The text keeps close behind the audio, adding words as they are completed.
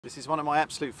This is one of my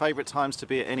absolute favourite times to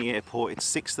be at any airport. It's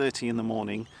 6:30 in the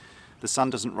morning. The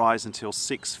sun doesn't rise until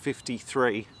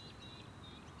 6:53.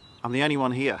 I'm the only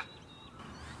one here.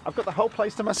 I've got the whole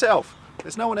place to myself.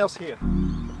 There's no one else here.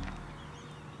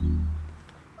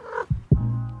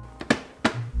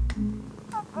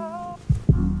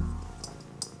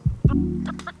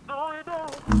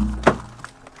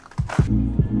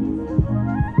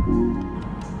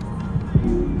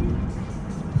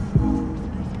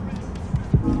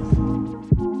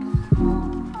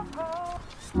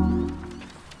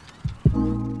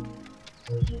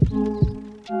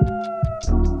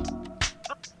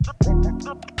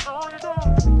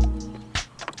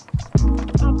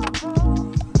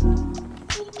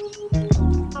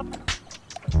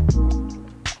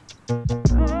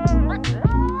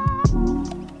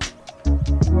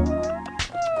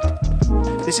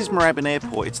 This is Moorabbin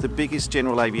Airport. It's the biggest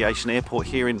general aviation airport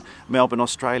here in Melbourne,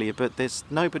 Australia, but there's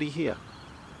nobody here.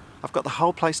 I've got the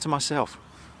whole place to myself.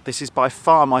 This is by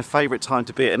far my favourite time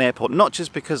to be at an airport, not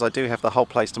just because I do have the whole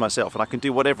place to myself and I can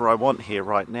do whatever I want here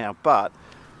right now, but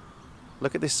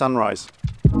look at this sunrise.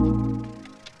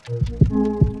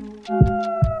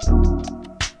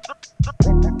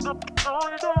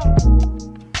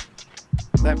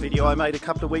 That video I made a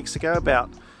couple of weeks ago about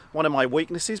one of my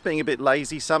weaknesses, being a bit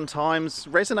lazy sometimes,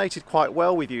 resonated quite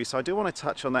well with you, so I do want to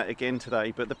touch on that again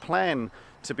today. But the plan,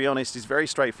 to be honest, is very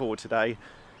straightforward today.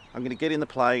 I'm going to get in the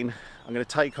plane, I'm going to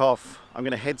take off, I'm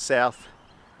going to head south.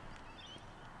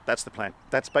 That's the plan.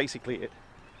 That's basically it.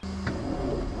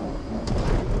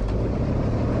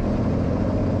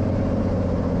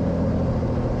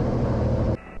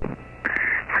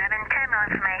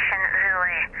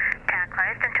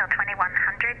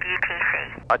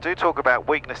 I do talk about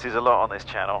weaknesses a lot on this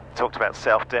channel. I talked about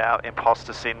self-doubt,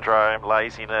 imposter syndrome,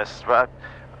 laziness, but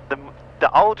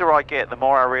the older I get, the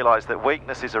more I realise that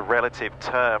weakness is a relative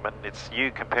term, and it's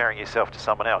you comparing yourself to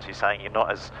someone else. You're saying you're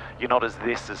not as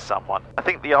this as someone. I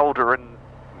think the older and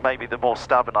maybe the more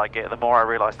stubborn I get, the more I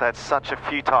realise that's such a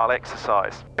futile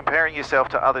exercise. Comparing yourself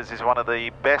to others is one of the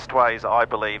best ways, I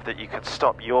believe, that you can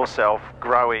stop yourself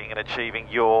growing and achieving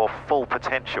your full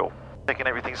potential. Checking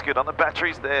everything's good on the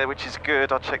batteries there, which is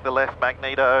good. I'll check the left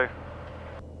magneto.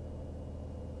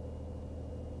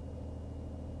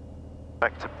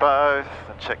 Back to both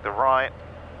and check the right.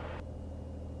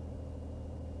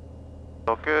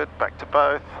 All good, back to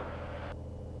both.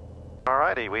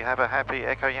 Alrighty, we have a happy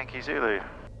Echo Yankee Zulu.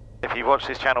 If you've watched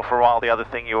this channel for a while, the other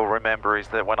thing you'll remember is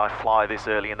that when I fly this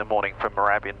early in the morning from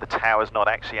Moorabbin, the tower's not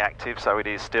actually active, so it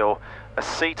is still a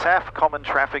CTAF, Common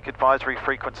Traffic Advisory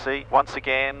Frequency. Once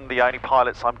again, the only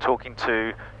pilots I'm talking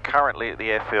to currently at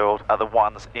the airfield are the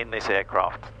ones in this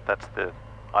aircraft.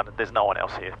 There's no one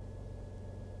else here.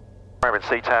 Moorabbin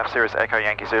CTAF, Cirrus Echo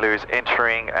Yankee Zulu is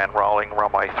entering and rolling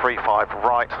runway 35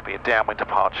 right. It'll be a downwind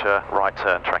departure, right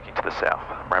turn, tracking to the south.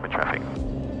 Moorabbin traffic.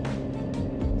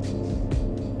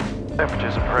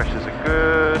 Temperatures and pressures are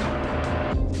good.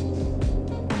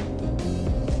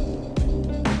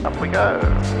 Up we go.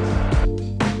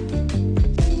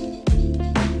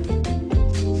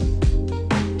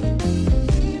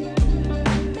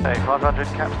 Okay, 500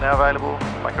 caps now available.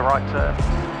 Make a right turn.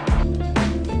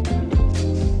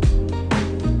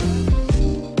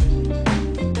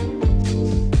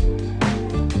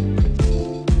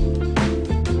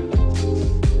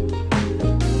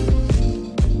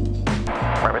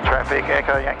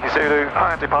 Echo Yankee Zulu,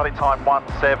 departing time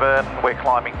 17, we're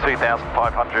climbing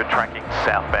 2,500, tracking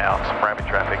southbound, Moorabbin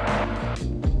traffic.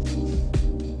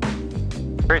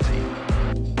 Pretty,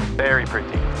 very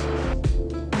pretty.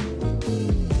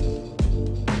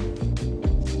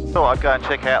 Thought I'd go and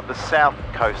check out the south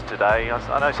coast today.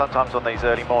 I know sometimes on these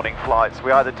early morning flights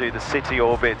we either do the city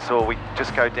orbits or we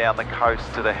just go down the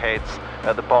coast to the heads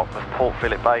at the bottom of Port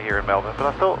Phillip Bay here in Melbourne, but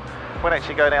I thought we'd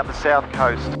actually go down the south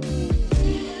coast.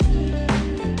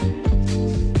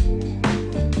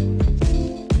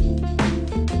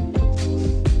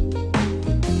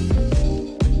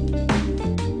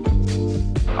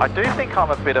 I do think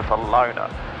I'm a bit of a loner.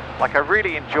 Like, I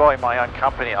really enjoy my own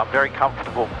company. I'm very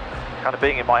comfortable kind of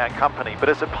being in my own company. But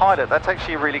as a pilot, that's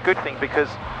actually a really good thing because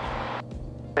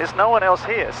there's no one else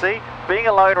here. See, being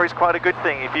a loner is quite a good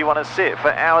thing if you want to sit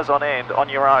for hours on end on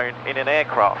your own in an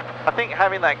aircraft. I think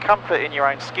having that comfort in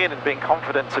your own skin and being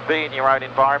confident to be in your own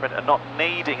environment and not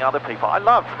needing other people. I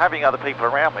love having other people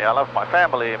around me. I love my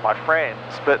family and my friends,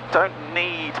 but don't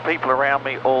need people around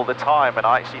me all the time. And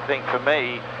I actually think for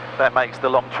me, that makes the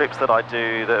long trips that I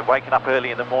do, the waking up early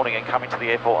in the morning and coming to the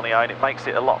airport on the own, it makes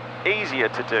it a lot easier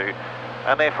to do.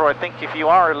 And therefore I think if you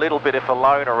are a little bit of a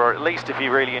loner, or at least if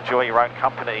you really enjoy your own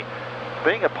company,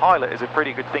 being a pilot is a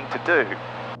pretty good thing to do.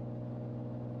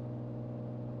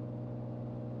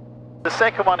 The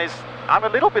second one is, I'm a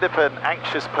little bit of an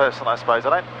anxious person, I suppose.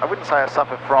 I wouldn't say I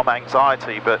suffer from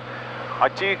anxiety, but I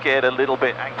do get a little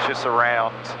bit anxious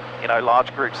around, you know,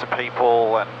 large groups of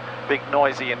people and big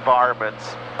noisy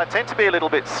environments. I tend to be a little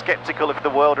bit skeptical of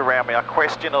the world around me. I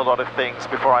question a lot of things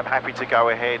before I'm happy to go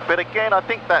ahead. But again, I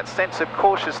think that sense of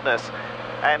cautiousness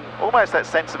and almost that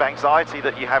sense of anxiety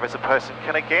that you have as a person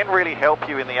can again really help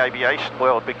you in the aviation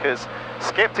world, because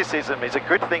skepticism is a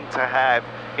good thing to have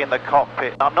in the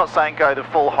cockpit. I'm not saying go the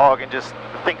full hog and just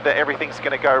think that everything's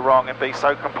going to go wrong and be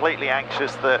so completely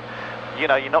anxious that, you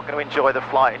know, you're not going to enjoy the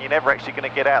flight and you're never actually going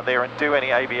to get out there and do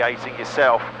any aviating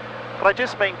yourself. But I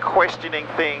just mean questioning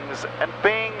things and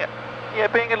being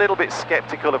a little bit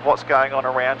skeptical of what's going on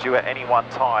around you at any one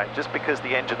time. Just because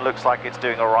the engine looks like it's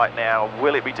doing all right now,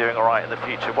 will it be doing all right in the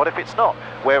future? What if it's not?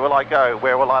 Where will I go?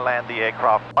 Where will I land the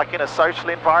aircraft? Like in a social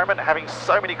environment, having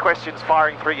so many questions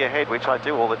firing through your head, which I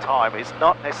do all the time, is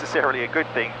not necessarily a good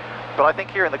thing. But I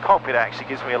think here in the cockpit it actually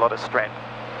gives me a lot of strength.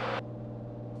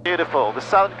 Beautiful. The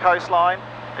southern coastline.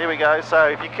 Here we go. So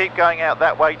if you keep going out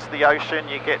that way to the ocean,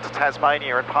 you get to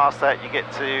Tasmania, and past that you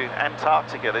get to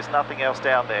Antarctica. There's nothing else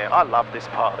down there. I love this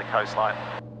part of the coastline.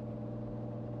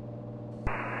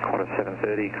 Quarter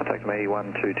 730, contact me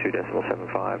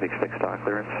 122.75, expect star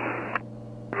clearance.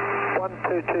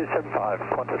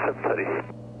 122.75, quarter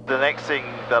 730. The next thing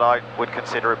that I would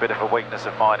consider a bit of a weakness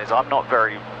of mine is I'm not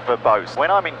very verbose.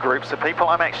 When I'm in groups of people,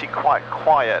 I'm actually quite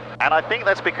quiet. And I think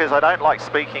that's because I don't like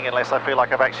speaking unless I feel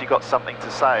like I've actually got something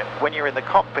to say. When you're in the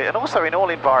cockpit, and also in all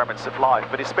environments of life,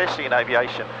 but especially in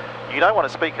aviation, you don't want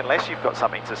to speak unless you've got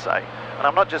something to say. And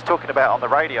I'm not just talking about on the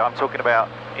radio, I'm talking about,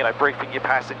 you know, briefing your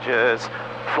passengers,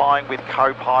 flying with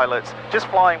co-pilots, just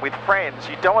flying with friends.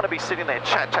 You don't want to be sitting there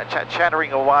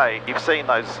chattering away. You've seen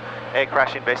those air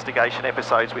crash investigation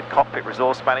episodes with cockpit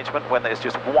resource management when there's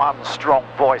just one strong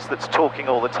voice that's talking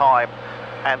all the time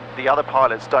and the other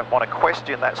pilots don't want to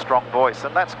question that strong voice,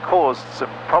 and that's caused some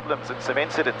problems and some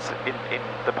incidents in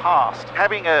the past.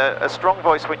 Having a strong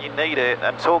voice when you need it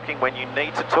and talking when you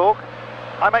need to talk,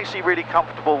 I'm actually really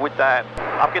comfortable with that.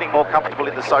 I'm getting more comfortable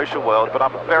in the social world, but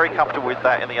I'm very comfortable with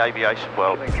that in the aviation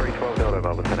world.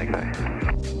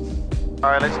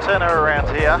 Alright, let's turn her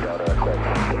around here.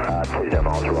 20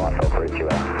 miles right over bridge, you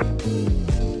are.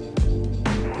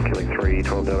 Killing 3,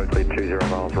 12 Delta, cleared 20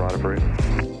 miles right of bridge.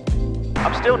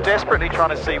 I'm still desperately trying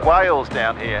to see whales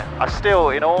down here.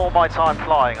 In all my time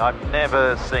flying, I've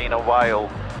never seen a whale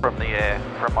from the air,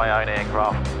 from my own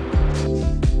aircraft.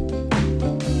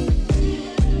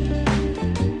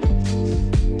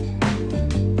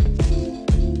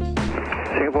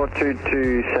 Singapore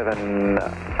 227,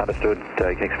 understood.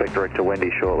 You can expect direct to Wendy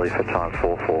shortly for time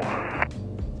 44.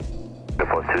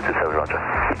 Singapore 227, roger.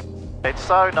 It's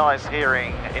so nice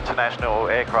hearing international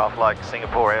aircraft like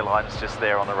Singapore Airlines just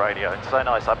there on the radio. It's so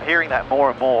nice. I'm hearing that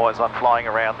more and more as I'm flying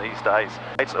around these days.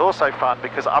 It's also fun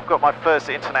because I've got my first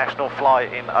international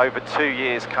flight in over 2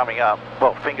 years coming up.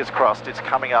 Well, fingers crossed, it's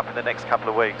coming up in the next couple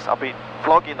of weeks. I'll be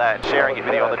vlogging that and sharing a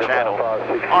video on the channel.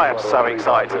 I am so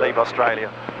excited to leave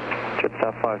Australia.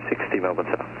 Jetstar 560 Melbourne,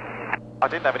 sir. I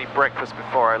didn't have any breakfast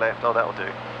before I left. Oh, that'll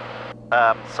do.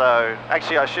 So,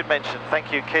 actually I should mention,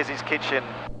 thank you Kezzy's Kitchen.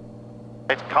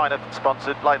 It's kind of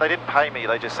sponsored, like they didn't pay me,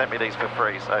 they just sent me these for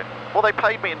free, so. Well, they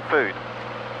paid me in food.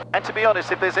 And to be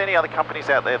honest, if there's any other companies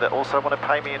out there that also want to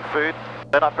pay me in food,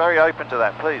 then I'm very open to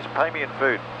that. Please, pay me in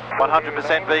food.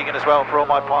 100% vegan as well for all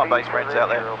my plant-based friends out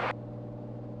there.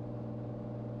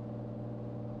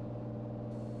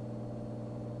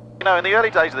 You know, in the early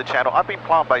days of the channel, I've been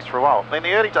plant-based for a while. In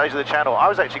the early days of the channel, I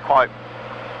was actually quite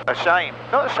ashamed.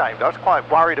 Not ashamed, I was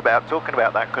quite worried about talking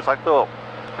about that because I thought,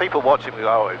 people watching me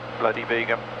go, oh, bloody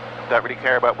vegan, don't really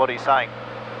care about what he's saying.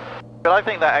 But I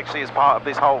think that actually is part of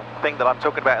this whole thing that I'm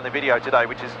talking about in the video today,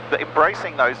 which is that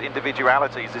embracing those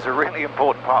individualities is a really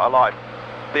important part of life.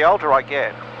 The older I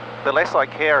get, the less I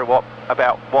care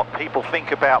about what people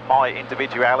think about my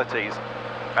individualities,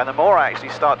 and the more I actually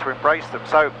start to embrace them.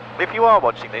 So if you are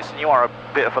watching this and you are a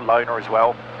bit of a loner as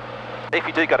well, if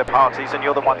you do go to parties and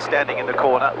you're the one standing in the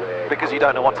corner because you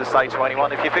don't know what to say to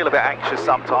anyone, if you feel a bit anxious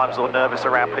sometimes or nervous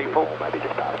around people,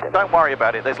 don't worry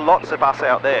about it. There's lots of us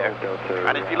out there.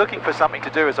 And if you're looking for something to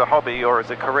do as a hobby or as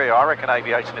a career, I reckon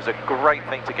aviation is a great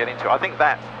thing to get into. I think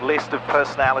that list of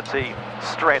personality,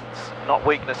 strengths, not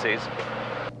weaknesses,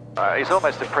 is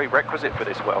almost a prerequisite for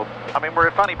this world. I mean, we're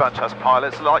a funny bunch, us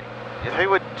pilots. Like, who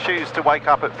would choose to wake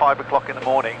up at 5 o'clock in the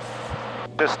morning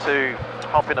just to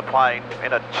hop in a plane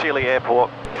in a chilly airport,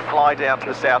 fly down to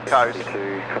the south coast,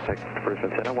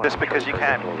 just because you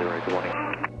can?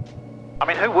 I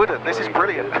mean, who wouldn't? This is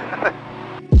brilliant.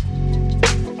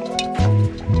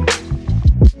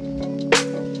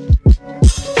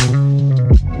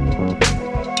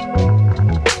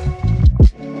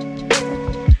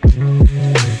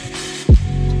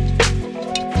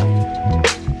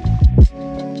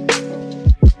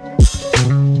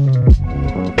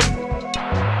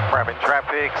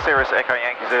 traffic. Cirrus Echo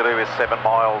Yankee Zulu is 7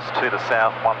 miles to the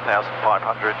south,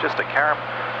 1,500, just at Carrum.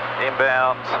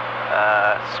 Inbound,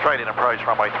 straight in approach,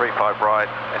 runway 35 right,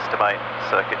 estimate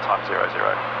circuit time 00,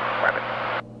 Moorabbin.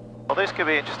 Well, this could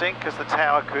be interesting because the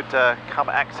tower could come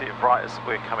active right as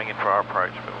we're coming in for our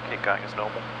approach, but we'll keep going as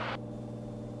normal.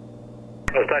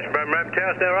 Station Moorabbin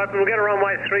Tower's now open. We'll get a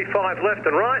runway 35 left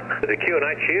and right. The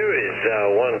QNH here is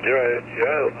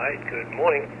 1008. Good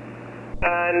morning.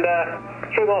 And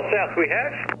 3 miles south we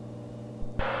have.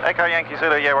 Echo Yankee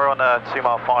Zulu, yeah, we're on a 2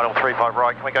 mile final, 35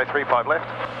 right. Can we go 35 left?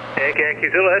 Echo Yankee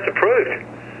Zulu, that's approved.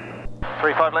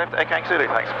 35 left, Echo Yankee Zulu,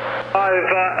 thanks.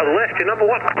 I've left your number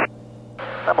 1.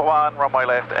 Number 1, runway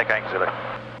left, Echo Yankee Zulu.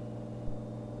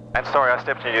 And sorry, I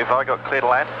stepped on you. Have I got clear to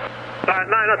land? No,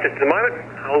 not just at the moment.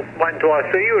 I'll wait until I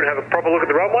see you and have a proper look at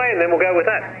the runway, and then we'll go with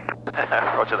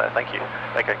that. Roger that, thank you.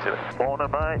 Echo Yankee Zulu.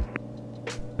 Morning, mate.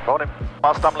 Morning.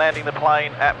 Whilst I'm landing the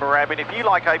plane at Moorabbin, if you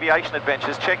like aviation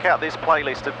adventures, check out this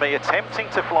playlist of me attempting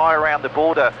to fly around the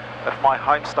border of my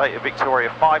home state of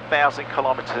Victoria, 5,000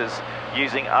 kilometres,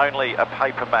 using only a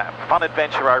paper map. Fun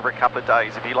adventure over a couple of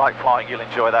days. If you like flying, you'll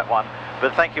enjoy that one.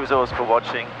 But thank you as always for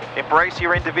watching. Embrace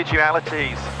your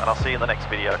individualities, and I'll see you in the next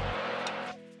video.